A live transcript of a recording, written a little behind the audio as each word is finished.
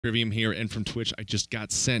Trivium here, and from Twitch, I just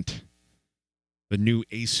got sent the new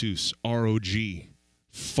ASUS ROG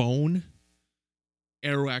phone,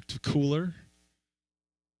 Aeroactive cooler,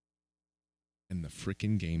 and the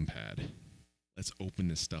freaking gamepad. Let's open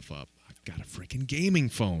this stuff up. I've got a freaking gaming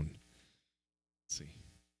phone. Let's see.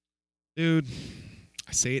 Dude,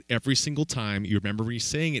 I say it every single time. You remember me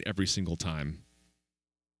saying it every single time.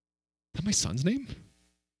 Is that my son's name?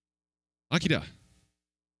 Akira.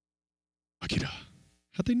 Akira.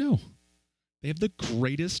 How'd they know? They have the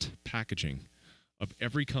greatest packaging of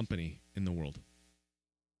every company in the world.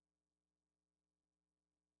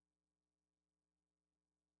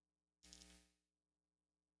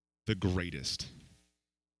 The greatest.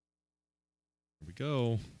 There we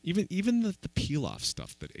go. Even the peel-off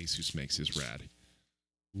stuff that ASUS makes is rad.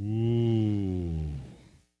 Ooh.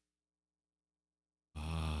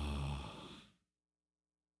 Ah.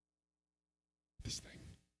 This thing.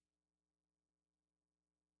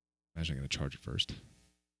 Imagine I'm going to charge it first.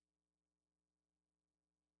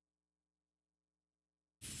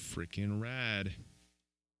 Freaking rad.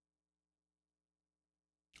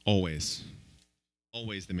 Always.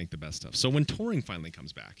 Always they make the best stuff. So when touring finally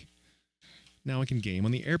comes back, now I can game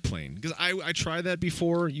on the airplane. Because I tried that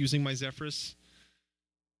before using my Zephyrus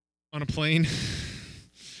on a plane.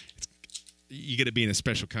 You got to be in a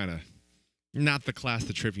special kind of, not the class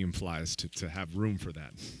the Trivium flies to have room for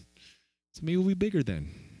that. So maybe we'll be bigger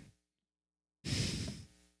then. So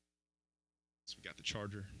we got the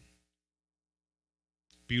charger.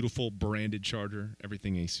 Beautiful branded charger.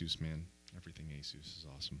 Everything ASUS, man. Everything ASUS is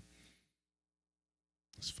awesome.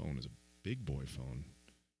 This phone is a big boy phone.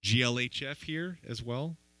 GLHF here as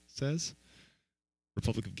well, says.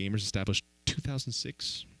 Republic of Gamers established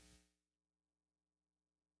 2006.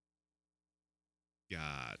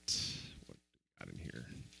 What do we got in here?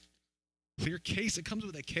 Clear case. It comes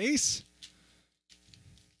with a case.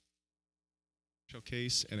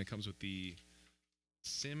 Showcase, and it comes with the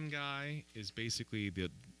SIM guy. Is basically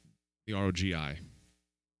the ROGI.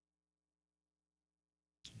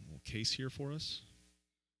 Little case here for us.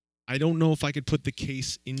 I don't know if I could put the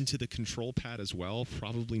case into the control pad as well.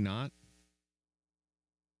 Probably not.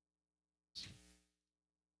 I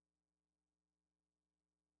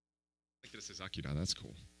like that it says Akira. That's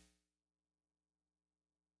cool.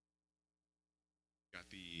 Got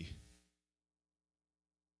the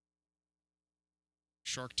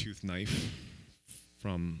shark tooth knife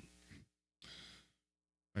from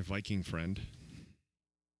my Viking friend.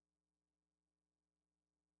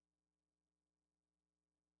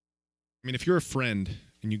 I mean, if you're a friend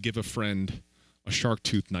and you give a friend a shark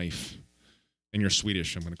tooth knife and you're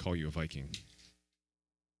Swedish, I'm going to call you a Viking.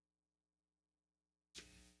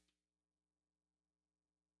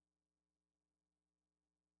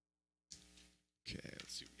 Okay,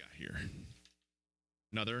 let's see what we got here.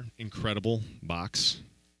 Another incredible box.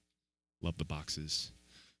 Love the boxes.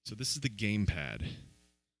 So this is the gamepad.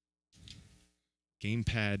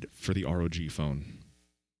 Gamepad for the ROG phone.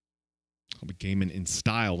 I'll be gaming in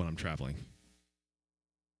style when I'm traveling.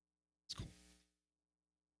 It's cool.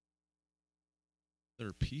 Is there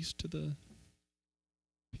a piece to the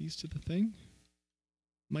thing?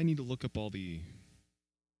 Might need to look up all the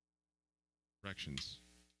directions.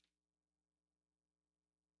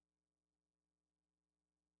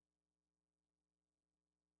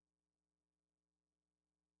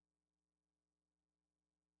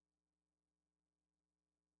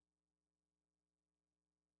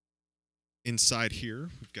 Inside here,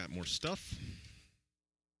 we've got more stuff.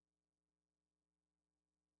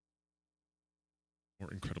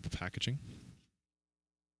 More incredible packaging.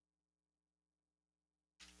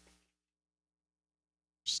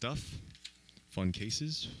 Stuff. Fun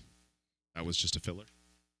cases. That was just a filler.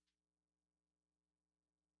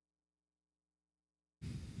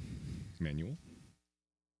 Manual.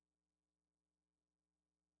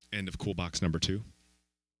 End of cool box number 2.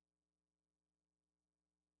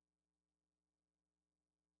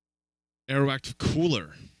 Aeroactive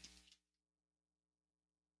cooler.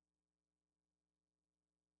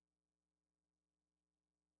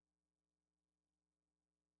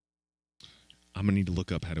 I'm going to need to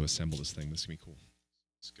look up how to assemble this thing. This is going to be cool.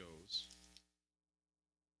 This goes.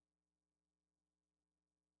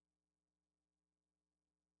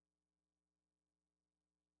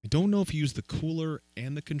 I don't know if you use the cooler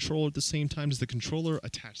and the controller at the same time. Is the controller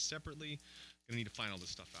attached separately? I'm going to need to find all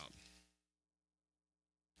this stuff out.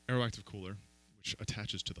 Aeroactive cooler, which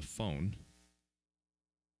attaches to the phone.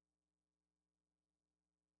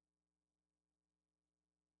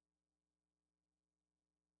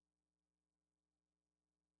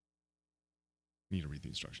 I need to read the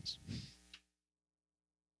instructions.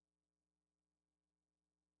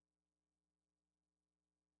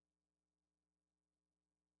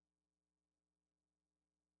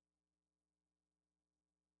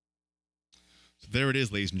 So there it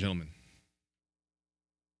is, ladies and gentlemen.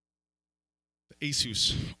 The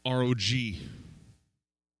ASUS ROG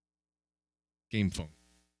game phone.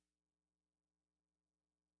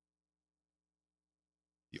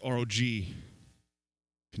 The ROG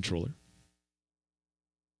controller.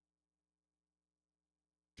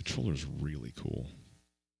 Controller's really cool.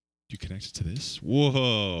 You connect it to this?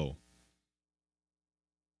 Whoa.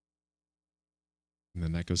 And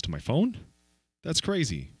then that goes to my phone? That's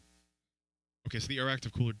crazy. Okay, so the Air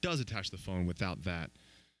Active Cooler does attach the phone without that.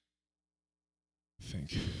 I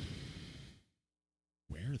think.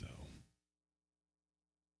 Where, though?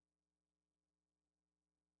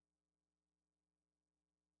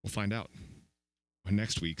 We'll find out on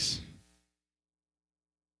next week's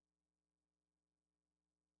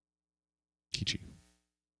Kichi.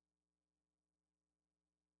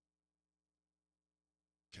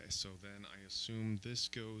 Okay, so then I assume this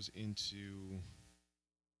goes in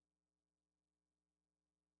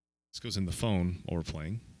the phone while we're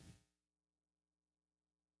playing.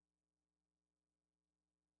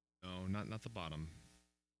 No, not the bottom.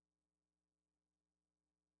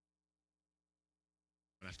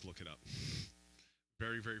 I have to look it up.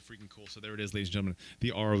 Very, very freaking cool. So there it is, ladies and gentlemen.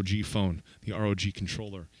 The ROG phone, the ROG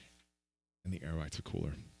controller, and the AeroActive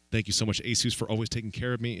cooler. Thank you so much, ASUS, for always taking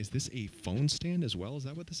care of me. Is this a phone stand as well? Is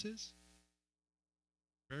that what this is?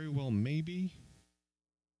 Very well, maybe.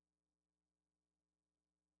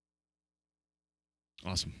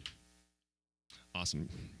 Awesome. Awesome.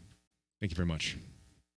 Thank you very much.